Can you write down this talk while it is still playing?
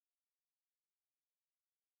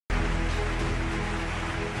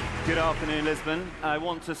Good afternoon, Lisbon. I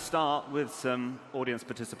want to start with some audience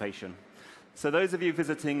participation. So those of you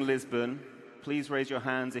visiting Lisbon, please raise your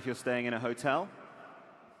hands if you're staying in a hotel.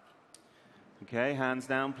 Okay, hands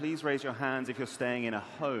down. Please raise your hands if you're staying in a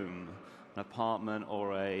home, an apartment,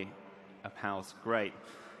 or a house. Great.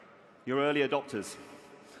 You're early adopters.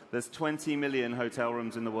 There's 20 million hotel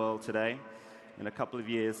rooms in the world today. In a couple of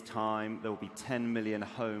years' time, there will be 10 million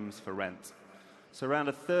homes for rent. So around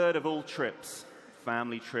a third of all trips,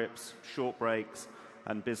 family trips, short breaks,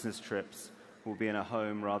 and business trips, will be in a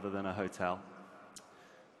home rather than a hotel.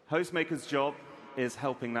 Hostmaker's job is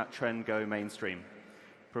helping that trend go mainstream,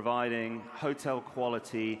 providing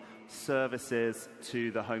hotel-quality services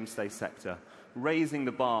to the homestay sector, raising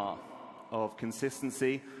the bar of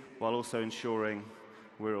consistency while also ensuring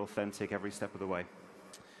we're authentic every step of the way.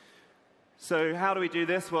 So how do we do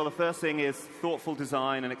this? Well, the first thing is thoughtful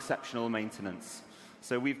design and exceptional maintenance.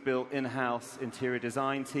 So we've built in-house interior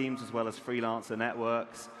design teams as well as freelancer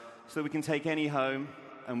networks so we can take any home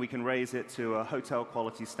and we can raise it to a hotel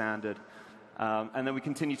quality standard. And then we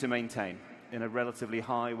continue to maintain in a relatively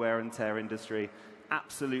high wear and tear industry.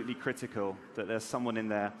 Absolutely critical that there's someone in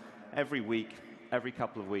there every week, every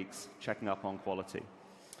couple of weeks, checking up on quality.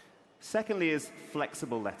 Secondly is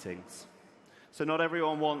flexible lettings. So not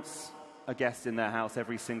everyone wants a guest in their house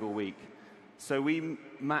every single week. So we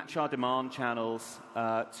match our demand channels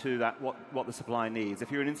to what the supply needs.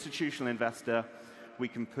 If you're an institutional investor, we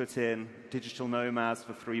can put in digital nomads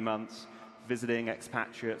for 3 months, visiting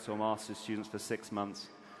expatriates or master's students for 6 months.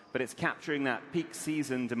 But it's capturing that peak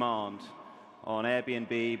season demand on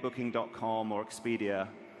Airbnb, Booking.com, or Expedia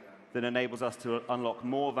that enables us to unlock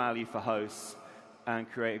more value for hosts and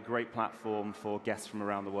create a great platform for guests from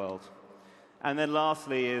around the world. And then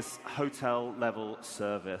lastly is hotel-level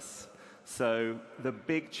service. So the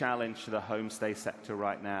big challenge to the homestay sector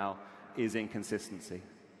right now is inconsistency.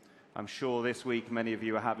 I'm sure this week many of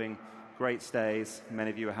you are having great stays,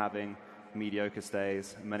 many of you are having mediocre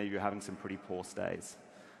stays, and many of you are having some pretty poor stays.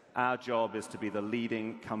 Our job is to be the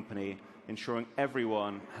leading company ensuring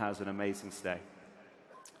everyone has an amazing stay.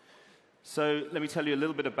 So let me tell you a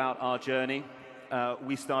little bit about our journey.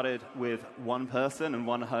 We started with one person and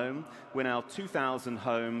one home. We're now 2,000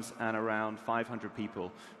 homes and around 500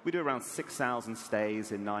 people. We do around 6,000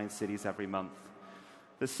 stays in 9 cities every month.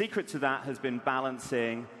 The secret to that has been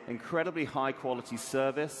balancing incredibly high-quality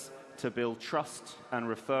service to build trust and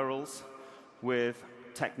referrals with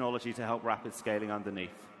technology to help rapid scaling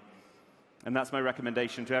underneath. And that's my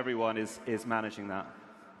recommendation to everyone is managing that.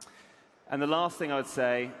 And the last thing I would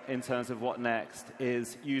say in terms of what next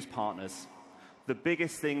is use partners. The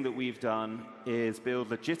biggest thing that we've done is build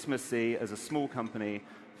legitimacy as a small company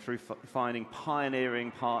through finding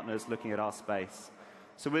pioneering partners looking at our space.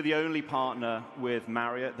 So we're the only partner with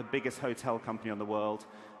Marriott, the biggest hotel company in the world,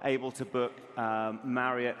 able to book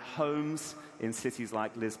Marriott homes in cities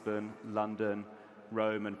like Lisbon, London,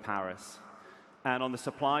 Rome, and Paris. And on the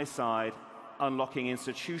supply side, unlocking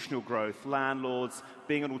institutional growth, landlords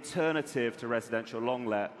being an alternative to residential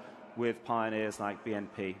long-let with pioneers like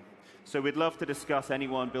BNP. So we'd love to discuss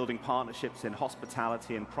anyone building partnerships in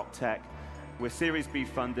hospitality and prop tech. We're Series B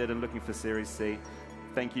funded and looking for Series C.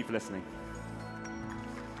 Thank you for listening.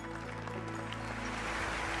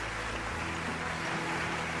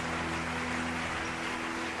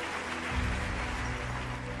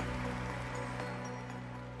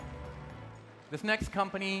 This next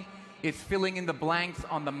company is filling in the blanks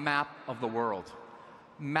on the map of the world.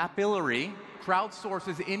 Mapillary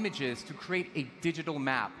crowdsources images to create a digital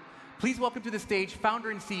map. Please welcome to the stage founder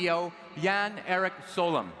and CEO, Erik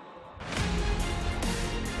Solem.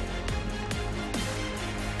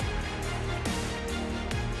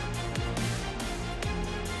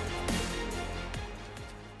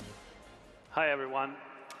 Hi, everyone.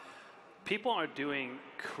 People are doing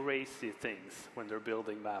crazy things when they're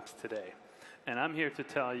building maps today. And I'm here to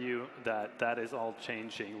tell you that that is all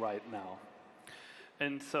changing right now.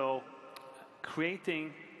 And so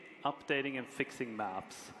creating, updating, and fixing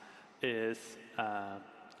maps is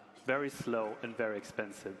very slow and very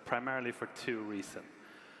expensive, primarily for 2 reasons.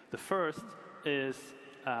 The first is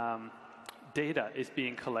data is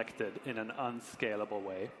being collected in an unscalable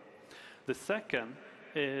way. The second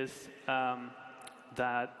is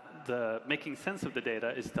that making sense of the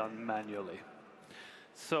data is done manually.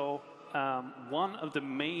 So one of the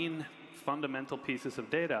main fundamental pieces of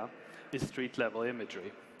data is street-level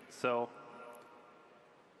imagery. So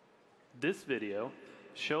this video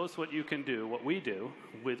shows what you can do, what we do,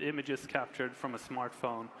 with images captured from a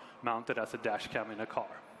smartphone mounted as a dash cam in a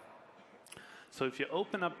car. So if you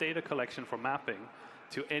open up data collection for mapping,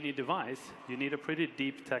 to any device, you need a pretty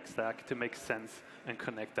deep tech stack to make sense and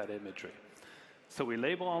connect that imagery. So we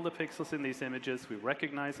label all the pixels in these images, we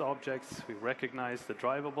recognize objects, we recognize the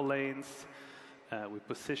drivable lanes, we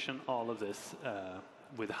position all of this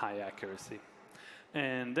with high accuracy.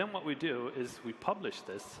 And then what we do is we publish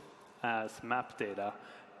this as map data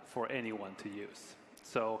for anyone to use.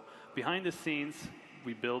 So behind the scenes,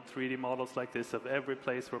 we build 3D models like this of every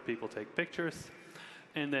place where people take pictures.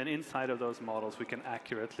 And then inside of those models, we can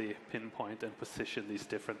accurately pinpoint and position these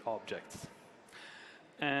different objects.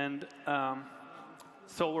 And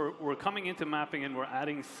so we're coming into mapping, and we're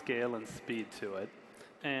adding scale and speed to it.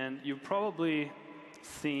 And you've probably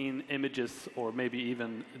seen images, or maybe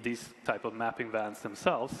even these type of mapping vans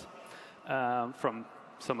themselves, from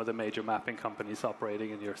some of the major mapping companies operating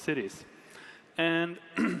in your cities. And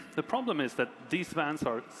the problem is that these vans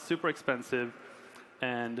are super expensive,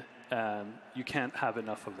 and you can't have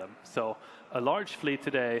enough of them. So a large fleet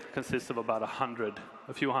today consists of about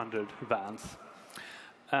a few hundred vans.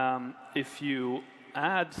 If you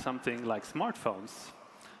add something like smartphones,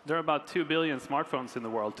 there are about 2 billion smartphones in the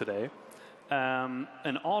world today,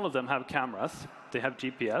 and all of them have cameras. They have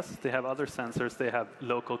GPS, they have other sensors, they have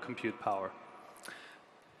local compute power.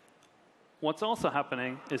 What's also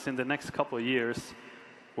happening is in the next couple of years,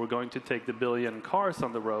 we're going to take the billion cars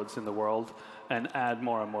on the roads in the world and add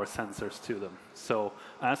more and more sensors to them. So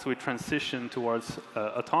as we transition towards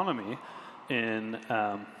autonomy in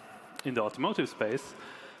the automotive space,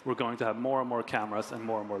 we're going to have more and more cameras and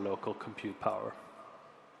more local compute power.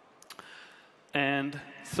 And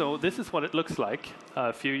so this is what it looks like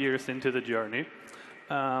a few years into the journey.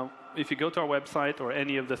 If you go to our website or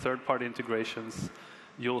any of the third-party integrations,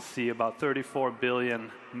 you'll see about 34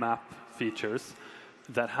 billion map features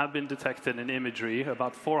that have been detected in imagery,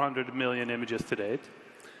 about 400 million images to date,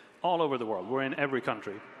 all over the world. We're in every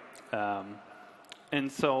country.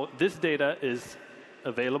 And so this data is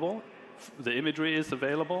available, the imagery is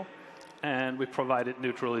available, and we provide it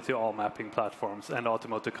neutrally to all mapping platforms and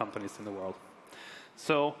automotive companies in the world.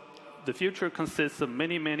 So the future consists of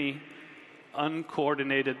many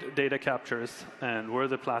uncoordinated data captures, and we're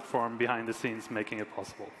the platform behind the scenes making it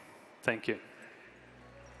possible. Thank you.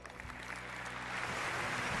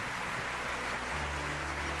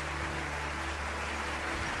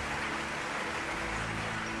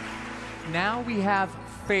 Now we have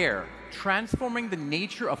Fair, transforming the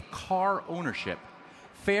nature of car ownership.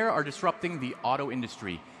 Fair are disrupting the auto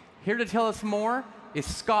industry. Here to tell us more is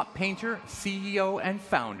Scott Painter, CEO and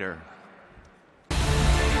founder.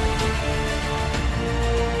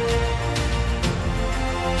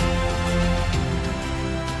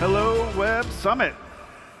 Hello, Web Summit.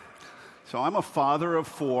 So I'm a father of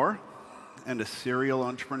 4 and a serial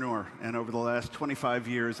entrepreneur. And over the last 25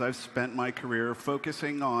 years, I've spent my career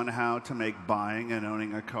focusing on how to make buying and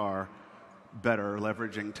owning a car better,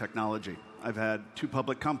 leveraging technology. I've had 2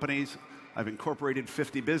 public companies. I've incorporated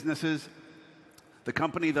 50 businesses. The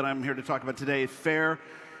company that I'm here to talk about today, Fair,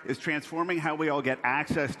 is transforming how we all get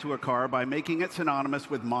access to a car by making it synonymous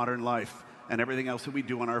with modern life and everything else that we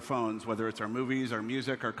do on our phones, whether it's our movies, our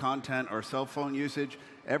music, our content, our cell phone usage.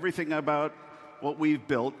 Everything about what we've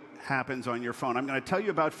built happens on your phone. I'm going to tell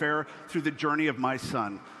you about Fair through the journey of my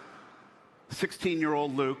son.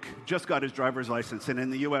 16-year-old Luke just got his driver's license, and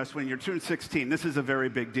in the US, when you're turned 16, this is a very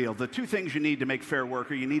big deal. The 2 things you need to make Fair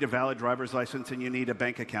work are you need a valid driver's license and you need a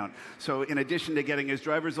bank account. So in addition to getting his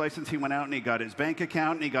driver's license, he went out and he got his bank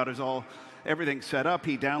account, and he got everything set up.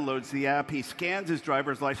 He downloads the app, he scans his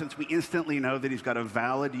driver's license. We instantly know that he's got a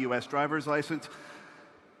valid US driver's license.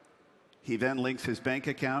 He then links his bank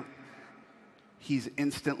account. He's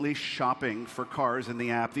instantly shopping for cars in the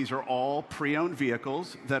app. These are all pre-owned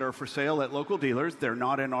vehicles that are for sale at local dealers. They're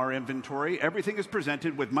not in our inventory. Everything is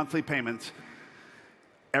presented with monthly payments.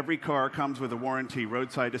 Every car comes with a warranty,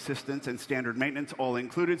 roadside assistance, and standard maintenance all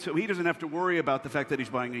included. So he doesn't have to worry about the fact that he's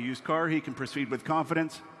buying a used car. He can proceed with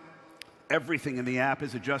confidence. Everything in the app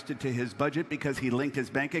is adjusted to his budget because he linked his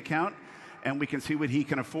bank account, and we can see what he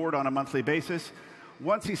can afford on a monthly basis.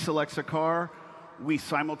 Once he selects a car, we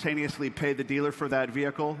simultaneously pay the dealer for that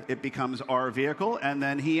vehicle. It becomes our vehicle, and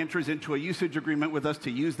then he enters into a usage agreement with us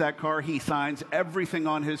to use that car. He signs everything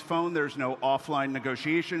on his phone. There's no offline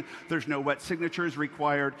negotiation. There's no wet signatures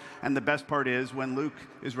required. And the best part is when Luke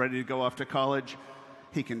is ready to go off to college,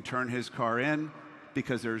 he can turn his car in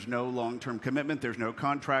because there's no long-term commitment. There's no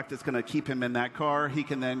contract that's going to keep him in that car. He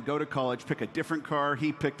can then go to college, pick a different car.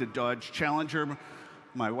 He picked a Dodge Challenger.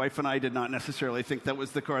 My wife and I did not necessarily think that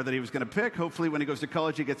was the car that he was going to pick. Hopefully, when he goes to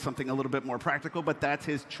college, he gets something a little bit more practical, but that's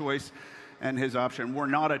his choice. and his option. We're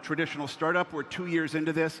not a traditional startup. We're 2 years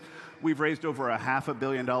into this. We've raised over $500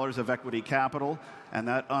 million of equity capital, and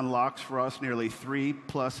that unlocks for us nearly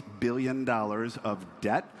 $3+ billion of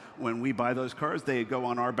debt. When we buy those cars, they go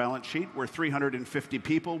on our balance sheet. We're 350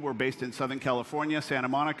 people. We're based in Southern California, Santa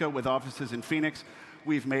Monica, with offices in Phoenix.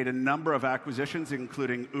 We've made a number of acquisitions,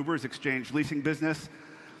 including Uber's exchange leasing business.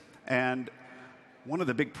 And one of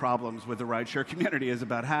the big problems with the rideshare community is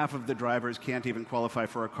about half of the drivers can't even qualify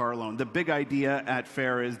for a car loan. The big idea at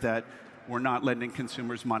Fair is that we're not lending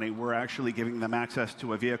consumers money. We're actually giving them access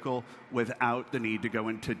to a vehicle without the need to go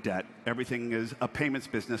into debt. Everything is a payments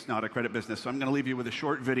business, not a credit business. So I'm going to leave you with a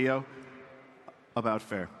short video about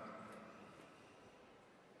Fair.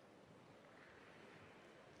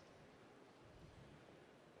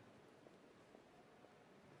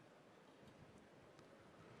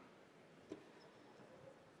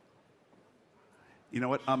 You know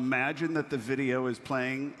what? Imagine that the video is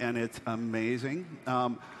playing and it's amazing.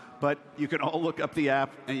 But you can all look up the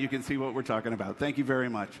app and you can see what we're talking about. Thank you very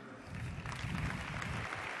much.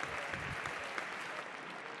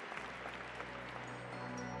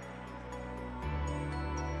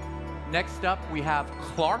 Next up, we have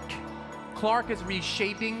Clark. Clark is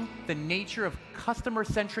reshaping the nature of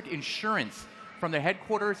customer-centric insurance from their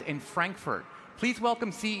headquarters in Frankfurt. Please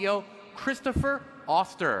welcome CEO Christopher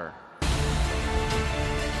Oster.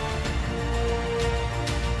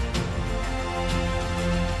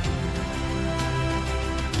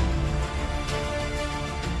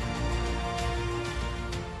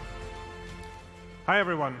 Hi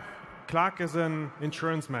everyone, Clark is an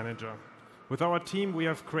insurance manager. With our team, we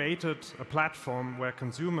have created a platform where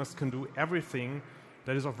consumers can do everything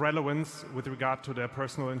that is of relevance with regard to their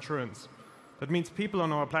personal insurance. That means people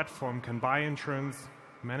on our platform can buy insurance,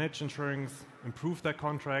 manage insurance, improve their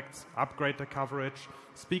contracts, upgrade their coverage,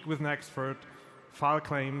 speak with an expert, file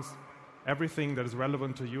claims, everything that is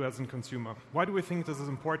relevant to you as a consumer. Why do we think this is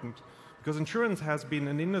important? Because insurance has been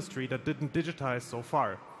an industry that didn't digitize so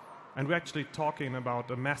far. And we're actually talking about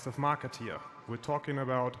a massive market here. We're talking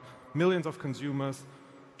about millions of consumers,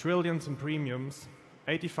 trillions in premiums,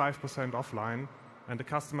 85% offline, and a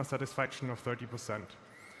customer satisfaction of 30%.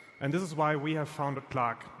 And this is why we have founded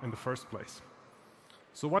Clark in the first place.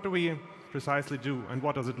 So what do we precisely do, and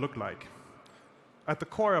what does it look like? At the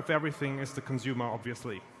core of everything is the consumer,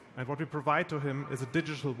 obviously. And what we provide to him is a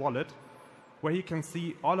digital wallet where he can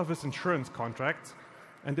see all of his insurance contracts.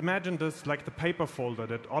 And imagine this like the paper folder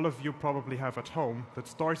that all of you probably have at home that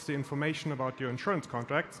stores the information about your insurance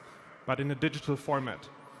contracts, but in a digital format.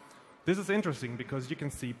 This is interesting because you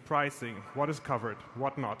can see pricing, what is covered,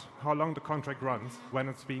 what not, how long the contract runs, when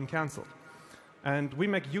it's being canceled. And we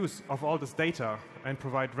make use of all this data and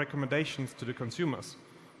provide recommendations to the consumers.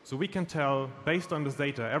 So we can tell, based on this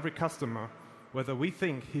data, every customer whether we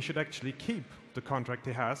think he should actually keep the contract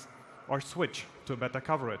he has or switch to better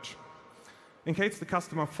coverage. In case the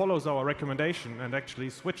customer follows our recommendation and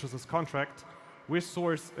actually switches his contract, we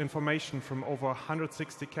source information from over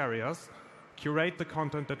 160 carriers, curate the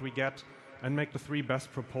content that we get, and make the 3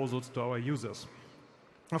 best proposals to our users.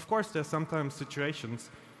 Of course, there's sometimes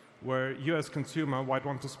situations where you as consumer might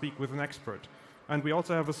want to speak with an expert. And we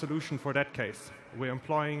also have a solution for that case. We're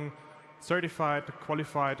employing certified,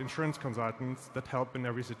 qualified insurance consultants that help in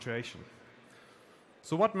every situation.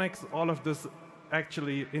 So what makes all of this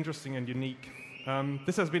actually interesting and unique?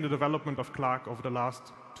 This has been the development of Clark over the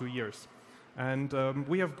last 2 years. And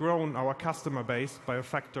we have grown our customer base by a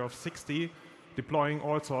factor of 60, deploying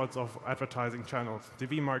all sorts of advertising channels,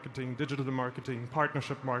 TV marketing, digital marketing,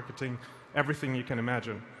 partnership marketing, everything you can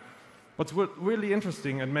imagine. What's really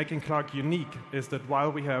interesting and making Clark unique is that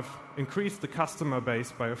while we have increased the customer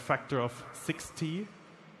base by a factor of 60,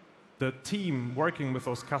 the team working with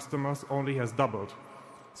those customers only has doubled.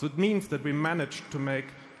 So it means that we managed to make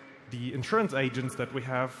the insurance agents that we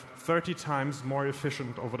have 30 times more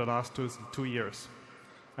efficient over the last 2 years.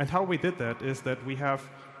 And how we did that is that we have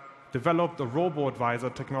developed a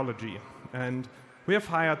robo-advisor technology. And we have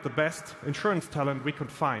hired the best insurance talent we could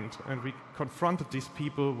find. And we confronted these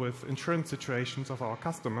people with insurance situations of our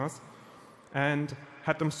customers and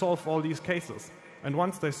had them solve all these cases. And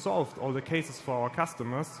once they solved all the cases for our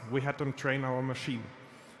customers, we had them train our machine.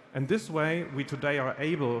 And this way, we today are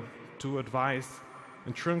able to advise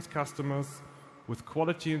insurance customers with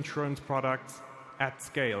quality insurance products at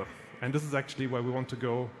scale. And this is actually where we want to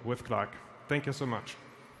go with Clark. Thank you so much.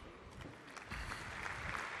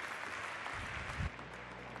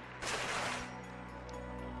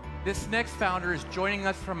 This next founder is joining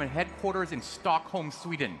us from a headquarters in Stockholm,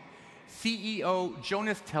 Sweden. CEO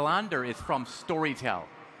Jonas Tellander is from Storytel.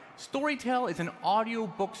 Storytel is an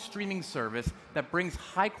audiobook streaming service that brings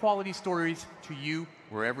high-quality stories to you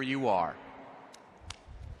wherever you are.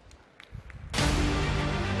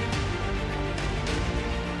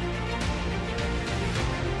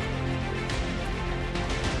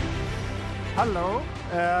 Hello,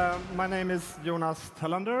 my name is Jonas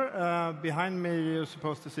Tellander. Behind me, you're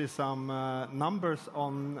supposed to see some numbers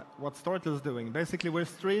on what Storytel is doing. Basically, we're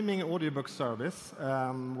streaming audiobook service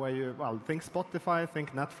where you, think Spotify,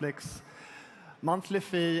 think Netflix, monthly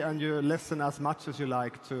fee, and you listen as much as you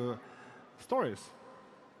like to stories.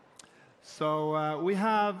 So we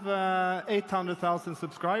have 800,000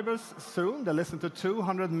 subscribers soon. They listen to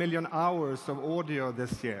 200 million hours of audio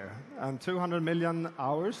this year. And 200 million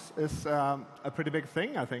hours is a pretty big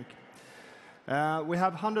thing, I think. We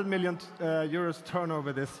have 100 million euros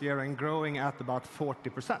turnover this year and growing at about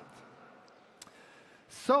 40%.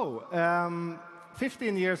 So,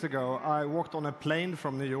 15 years ago, I walked on a plane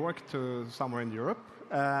from New York to somewhere in Europe.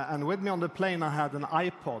 And with me on the plane, I had an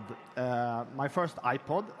iPod, my first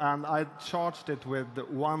iPod, and I charged it with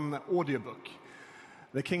one audiobook,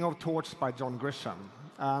 The King of Torch by John Grisham.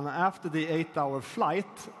 And after the 8-hour flight,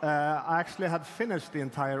 I actually had finished the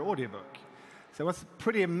entire audiobook. So I was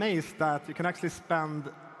pretty amazed that you can actually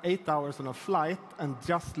spend 8 hours on a flight and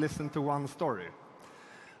just listen to one story.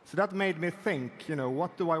 So that made me think,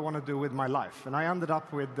 what do I want to do with my life? And I ended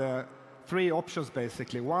up with 3 options,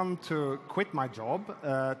 basically. 1, to quit my job.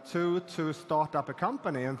 2, to start up a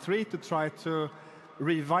company. And 3, to try to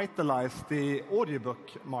revitalize the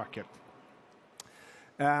audiobook market.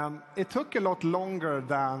 It took a lot longer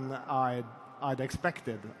than I'd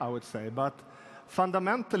expected, I would say. But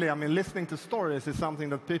fundamentally, listening to stories is something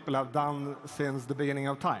that people have done since the beginning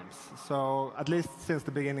of times. So at least since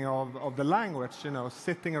the beginning of the language,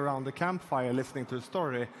 sitting around the campfire listening to a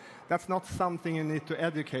story, that's not something you need to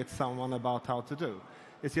educate someone about how to do.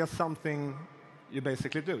 It's just something you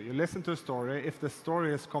basically do. You listen to a story. If the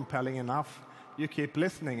story is compelling enough, you keep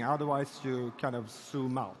listening. Otherwise, you kind of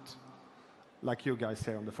zoom out, like you guys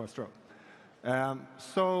here on the first row.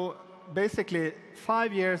 So basically,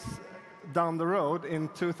 5 years down the road in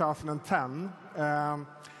 2010,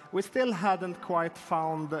 we still hadn't quite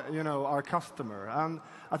found, our customer. And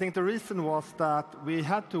I think the reason was that we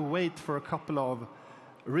had to wait for a couple of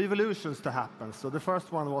revolutions to happen. So the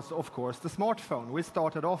first one was, of course, the smartphone. We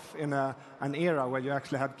started off in an era where you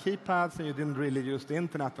actually had keypads and you didn't really use the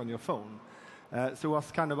internet on your phone. So it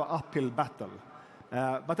was kind of an uphill battle.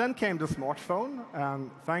 But then came the smartphone,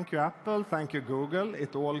 and thank you, Apple, thank you, Google.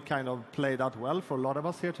 It all kind of played out well for a lot of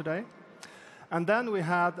us here today. And then we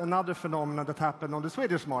had another phenomenon that happened on the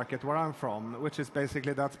Swedish market, where I'm from, which is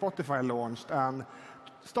basically that Spotify launched and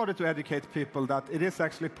started to educate people that it is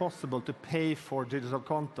actually possible to pay for digital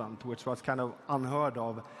content, which was kind of unheard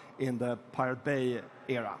of in the Pirate Bay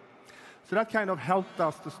era. So that kind of helped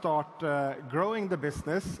us to start growing the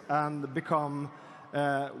business and become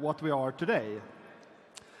what we are today.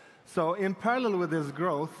 So in parallel with this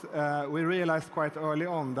growth, we realized quite early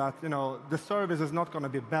on that the service is not going to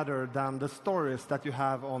be better than the stories that you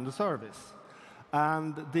have on the service.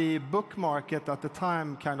 And the book market at the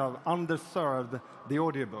time kind of underserved the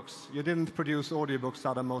audiobooks. You didn't produce audiobooks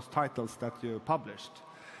out of most titles that you published.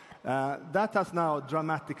 That has now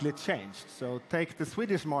dramatically changed. So take the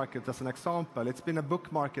Swedish market as an example. It's been a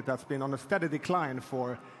book market that's been on a steady decline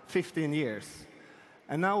for 15 years.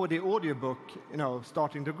 And now with the audiobook,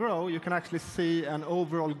 starting to grow, you can actually see an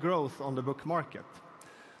overall growth on the book market.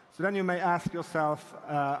 So then you may ask yourself,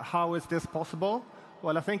 how is this possible?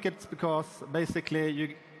 Well, I think it's because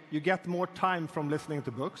basically you get more time from listening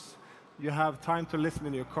to books. You have time to listen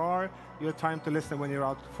in your car. You have time to listen when you're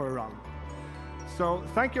out for a run. So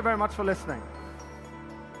thank you very much for listening.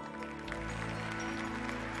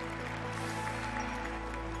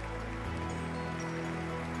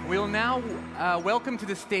 We'll now welcome to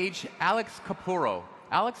the stage Alex Capurro.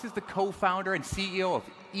 Alex is the co-founder and CEO of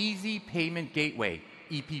Easy Payment Gateway,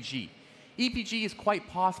 EPG. EPG is quite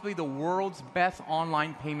possibly the world's best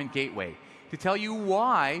online payment gateway. To tell you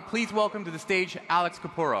why, please welcome to the stage Alex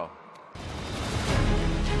Capurro.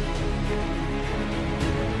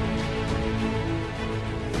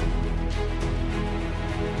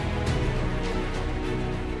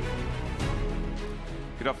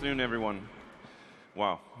 Good afternoon, everyone.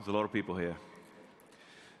 Wow, there's a lot of people here.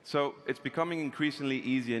 So it's becoming increasingly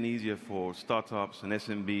easier and easier for startups and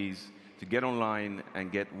SMBs to get online and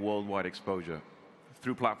get worldwide exposure.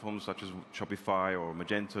 Through platforms such as Shopify or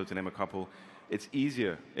Magento, to name a couple, it's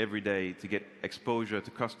easier every day to get exposure to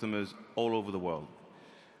customers all over the world.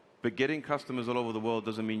 But getting customers all over the world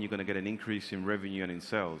doesn't mean you're going to get an increase in revenue and in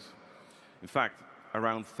sales. In fact,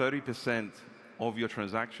 around 30% of your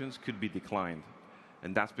transactions could be declined.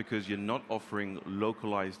 And that's because you're not offering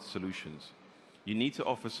localized solutions. You need to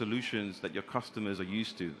offer solutions that your customers are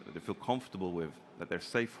used to, that they feel comfortable with, that they're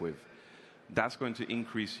safe with. That's going to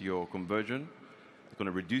increase your conversion, it's going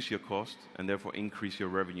to reduce your cost, and therefore increase your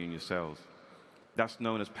revenue and your sales. That's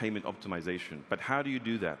known as payment optimization. But how do you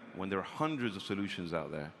do that when there are hundreds of solutions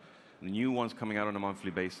out there, new ones coming out on a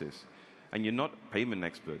monthly basis, and you're not payment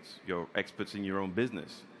experts, you're experts in your own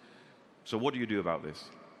business? So what do you do about this?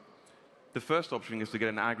 The first option is to get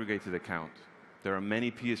an aggregated account. There are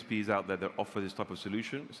many PSPs out there that offer this type of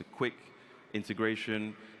solution. It's a quick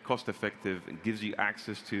integration, cost-effective, and gives you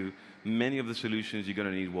access to many of the solutions you're going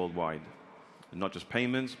to need worldwide. And not just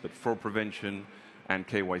payments, but fraud prevention and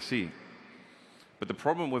KYC. But the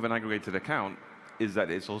problem with an aggregated account is that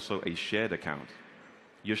it's also a shared account.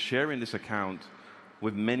 You're sharing this account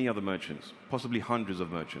with many other merchants, possibly hundreds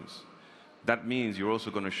of merchants. That means you're also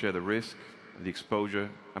going to share the risk, the exposure,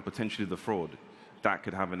 and potentially the fraud. That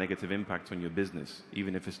could have a negative impact on your business,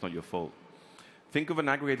 even if it's not your fault. Think of an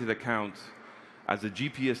aggregated account as a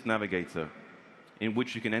GPS navigator in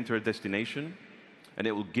which you can enter a destination and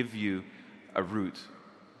it will give you a route,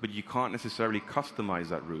 but you can't necessarily customize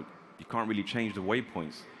that route. You can't really change the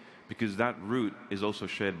waypoints because that route is also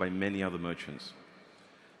shared by many other merchants.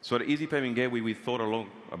 So at Easy Payment Gateway, we thought a lot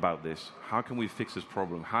about this. How can we fix this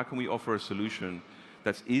problem? How can we offer a solution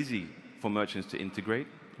that's easy for merchants to integrate,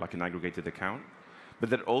 like an aggregated account, but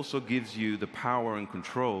that also gives you the power and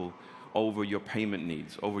control over your payment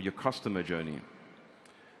needs, over your customer journey?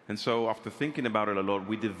 And so after thinking about it a lot,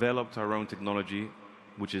 we developed our own technology,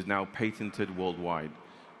 which is now patented worldwide.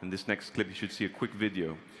 In this next clip, you should see a quick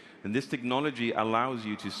video. And this technology allows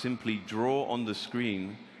you to simply draw on the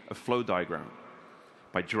screen a flow diagram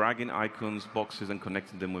by dragging icons, boxes, and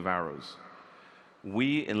connecting them with arrows.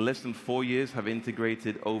 We, in less than 4 years, have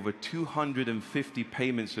integrated over 250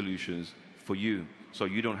 payment solutions for you, so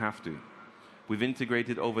you don't have to. We've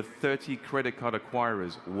integrated over 30 credit card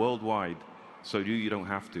acquirers worldwide, so you don't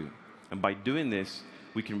have to. And by doing this,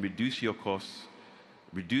 we can reduce your costs,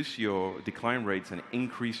 reduce your decline rates, and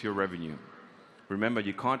increase your revenue. Remember,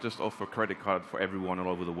 you can't just offer credit card for everyone all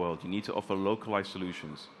over the world. You need to offer localized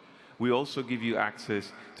solutions. We also give you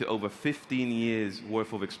access to over 15 years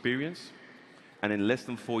worth of experience. And in less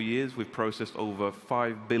than 4 years, we've processed over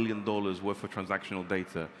 $5 billion worth of transactional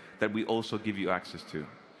data that we also give you access to.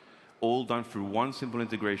 All done through one simple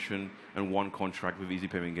integration and one contract with Easy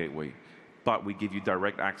Payment Gateway. But we give you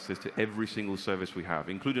direct access to every single service we have,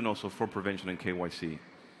 including also fraud prevention and KYC.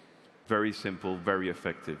 Very simple, very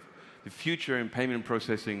effective. The future in payment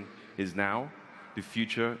processing is now. The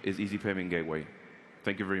future is Easy Payment Gateway.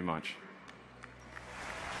 Thank you very much.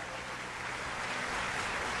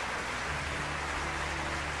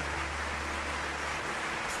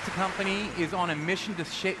 The company is on a mission to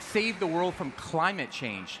save the world from climate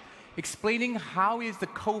change. Explaining how is the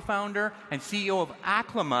co-founder and CEO of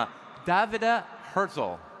Aclima, Davida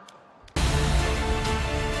Herzl.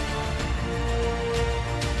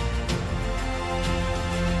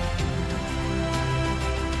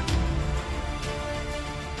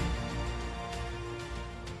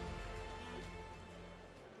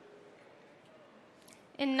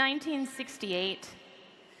 In 1968,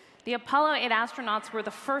 the Apollo 8 astronauts were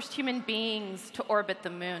the first human beings to orbit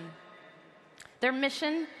the moon. Their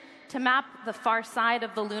mission, to map the far side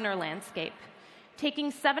of the lunar landscape.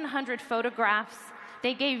 Taking 700 photographs,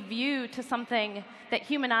 they gave view to something that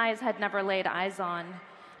human eyes had never laid eyes on,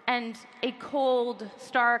 and a cold,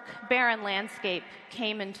 stark, barren landscape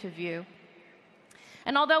came into view.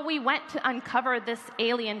 And although we went to uncover this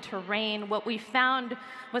alien terrain, what we found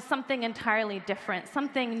was something entirely different,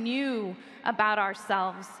 something new about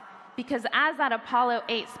ourselves. Because as that Apollo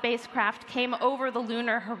 8 spacecraft came over the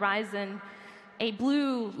lunar horizon, a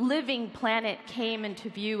blue, living planet came into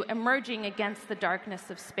view, emerging against the darkness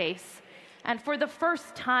of space. And for the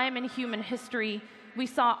first time in human history, we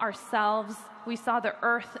saw ourselves, we saw the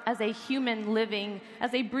Earth as a human living,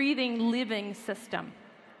 as a breathing, living system.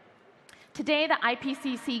 Today, the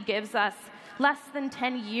IPCC gives us less than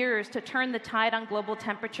 10 years to turn the tide on global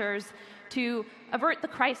temperatures to avert the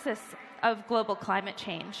crisis of global climate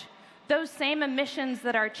change. Those same emissions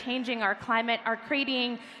that are changing our climate are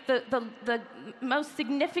creating the most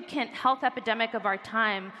significant health epidemic of our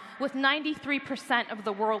time, with 93% of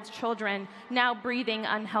the world's children now breathing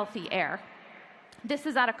unhealthy air. This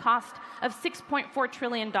is at a cost of $6.4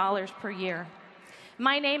 trillion per year.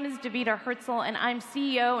 My name is Davida Herzl, and I'm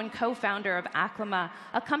CEO and co-founder of Aclima,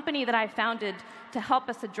 a company that I founded to help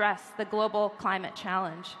us address the global climate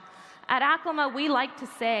challenge. At Aclima, we like to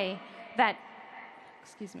say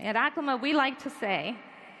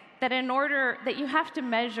that you have to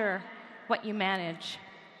measure what you manage.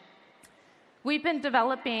 We've been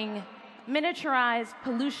developing miniaturized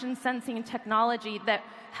pollution sensing technology that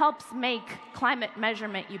helps make climate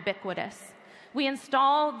measurement ubiquitous. We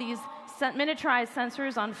install these miniaturized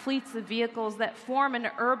sensors on fleets of vehicles that form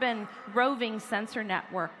an urban roving sensor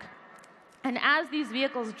network. And as these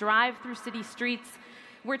vehicles drive through city streets,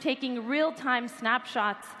 we're taking real-time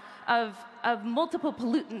snapshots of multiple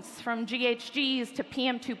pollutants from GHGs to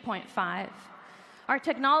PM2.5. Our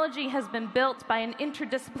technology has been built by an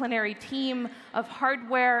interdisciplinary team of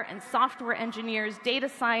hardware and software engineers, data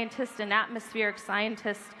scientists, and atmospheric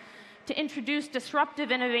scientists to introduce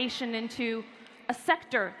disruptive innovation into a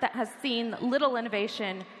sector that has seen little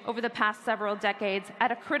innovation over the past several decades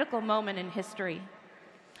at a critical moment in history.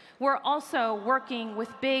 We're also working with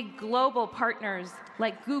big global partners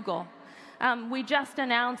like Google. We just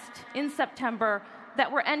announced in September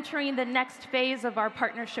that we're entering the next phase of our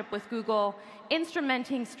partnership with Google,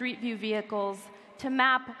 instrumenting Street View vehicles to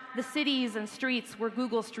map the cities and streets where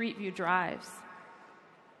Google Street View drives.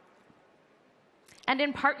 And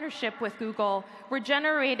in partnership with Google, we're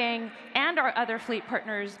generating, and our other fleet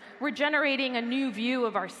partners, we're generating a new view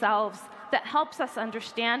of ourselves that helps us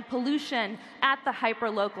understand pollution at the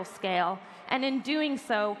hyperlocal scale, and in doing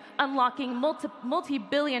so, unlocking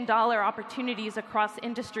multi-billion-dollar opportunities across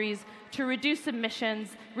industries to reduce emissions,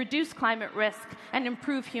 reduce climate risk, and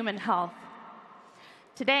improve human health.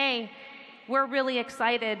 Today, we're really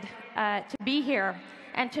excited to be here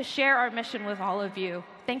and to share our mission with all of you.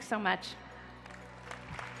 Thanks so much.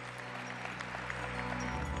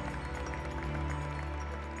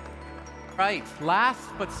 Right, last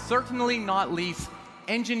but certainly not least,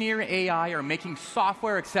 Engineer AI are making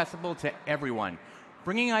software accessible to everyone.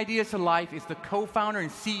 Bringing ideas to life is the co-founder and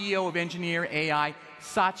CEO of Engineer AI,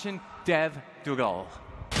 Sachin Duggal.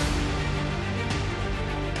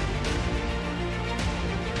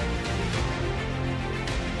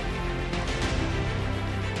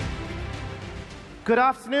 Good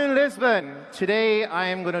afternoon, Lisbon. Today I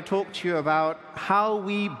am going to talk to you about how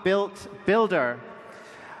we built Builder.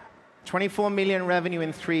 24 million revenue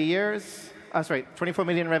in 3 years. 24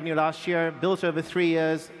 million revenue last year, built over 3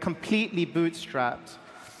 years, completely bootstrapped.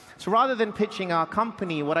 So rather than pitching our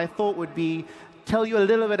company, what I thought would be tell you a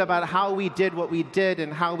little bit about how we did what we did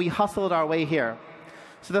and how we hustled our way here.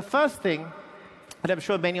 So the first thing, and I'm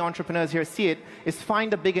sure many entrepreneurs here see it, is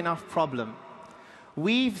find a big enough problem.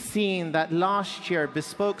 We've seen that last year,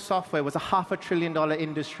 bespoke software was a $500 billion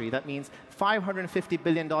industry. That means $550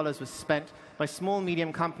 billion was spent by small,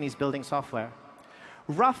 medium companies building software.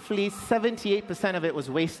 Roughly 78% of it was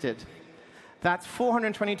wasted. That's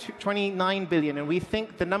 $429 billion, and we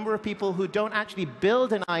think the number of people who don't actually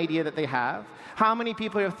build an idea that they have, how many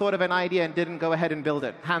people have thought of an idea and didn't go ahead and build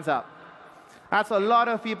it? Hands up. That's a lot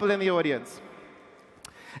of people in the audience.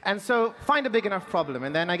 And so find a big enough problem.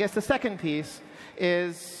 And then I guess the second piece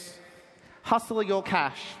is hustle your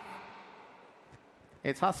cash.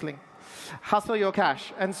 It's hustling. Hustle your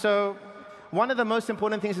cash. And so one of the most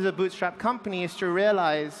important things as a bootstrap company is to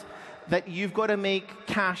realize that you've got to make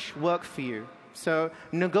cash work for you. So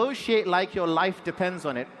negotiate like your life depends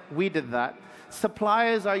on it. We did that.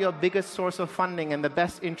 Suppliers are your biggest source of funding and the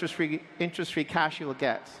best interest-free cash you'll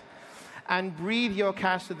get. And breathe your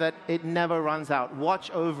cash so that it never runs out.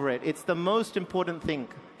 Watch over it. It's the most important thing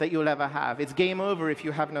that you'll ever have. It's game over if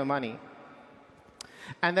you have no money.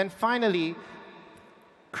 And then finally,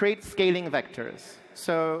 create scaling vectors.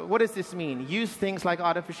 So what does this mean? Use things like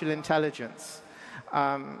artificial intelligence.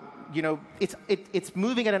 It's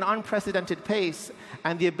moving at an unprecedented pace,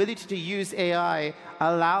 and the ability to use AI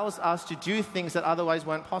allows us to do things that otherwise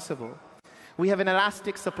weren't possible. We have an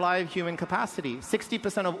elastic supply of human capacity.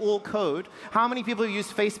 60% of all code. How many people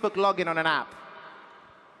use Facebook login on an app?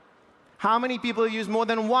 How many people use more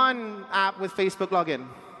than one app with Facebook login?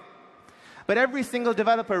 But every single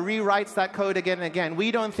developer rewrites that code again and again.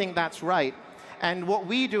 We don't think that's right. And what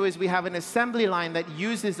we do is we have an assembly line that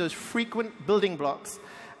uses those frequent building blocks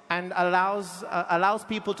and allows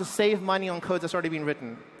people to save money on code that's already been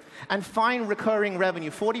written. And find recurring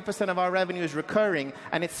revenue. 40% of our revenue is recurring,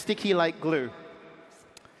 and it's sticky like glue.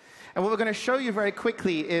 And what we're going to show you very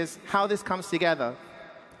quickly is how this comes together.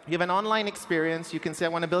 You have an online experience. You can say, I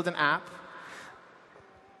want to build an app.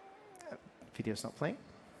 Video's not playing.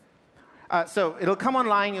 So it'll come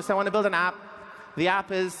online. You'll say, I want to build an app. The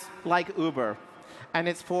app is like Uber, and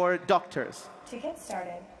it's for doctors. To get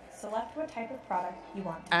started, select what type of product you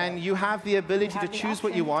want to and build. You have the ability to choose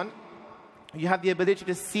what you want. You have the ability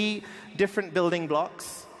to see different building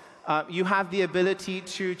blocks. You have the ability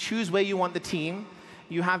to choose where you want the team.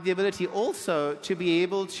 you have the ability also to be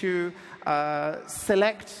able to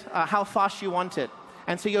select how fast you want it.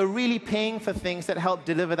 And so you're really paying for things that help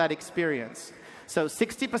deliver that experience. So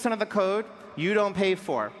 60% of the code you don't pay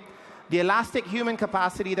for. The elastic human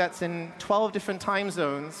capacity that's in 12 different time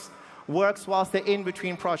zones works whilst they're in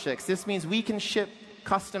between projects. This means we can ship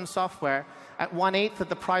custom software at 1/8 of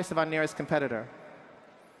the price of our nearest competitor.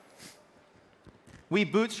 We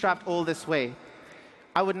bootstrapped all this way.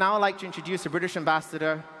 I would now like to introduce the British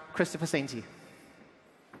ambassador, Christopher Sainty.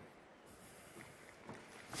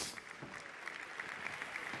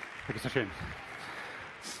 Thank you, Sachin.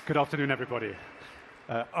 Good afternoon, everybody.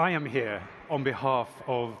 I am here on behalf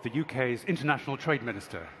of the UK's International Trade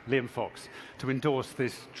Minister, Liam Fox, to endorse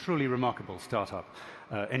this truly remarkable startup,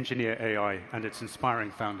 Engineer AI, and its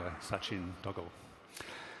inspiring founder, Sachin Duggal.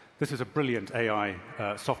 This is a brilliant AI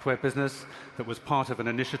software business that was part of an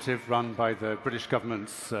initiative run by the British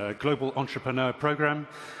government's Global Entrepreneur Programme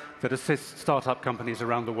that assists startup companies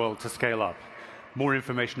around the world to scale up. More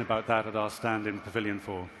information about that at our stand in Pavilion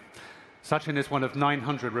 4. Sachin is one of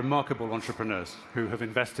 900 remarkable entrepreneurs who have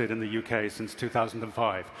invested in the UK since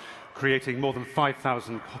 2005, creating more than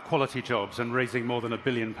 5,000 quality jobs and raising more than £1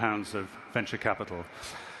 billion of venture capital.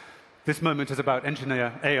 This moment is about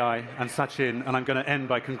Engineer AI and Sachin, and I'm going to end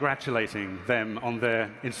by congratulating them on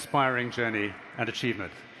their inspiring journey and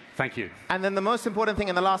achievement. Thank you. And then the most important thing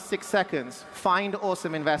in the last 6 seconds, find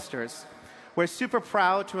awesome investors. We're super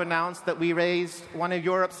proud to announce that we raised one of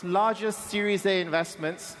Europe's largest Series A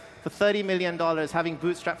investments for $30 million, having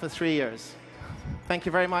bootstrapped for 3 years. Thank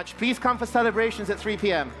you very much. Please come for celebrations at 3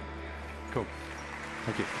 p.m. Cool.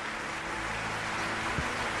 Thank you.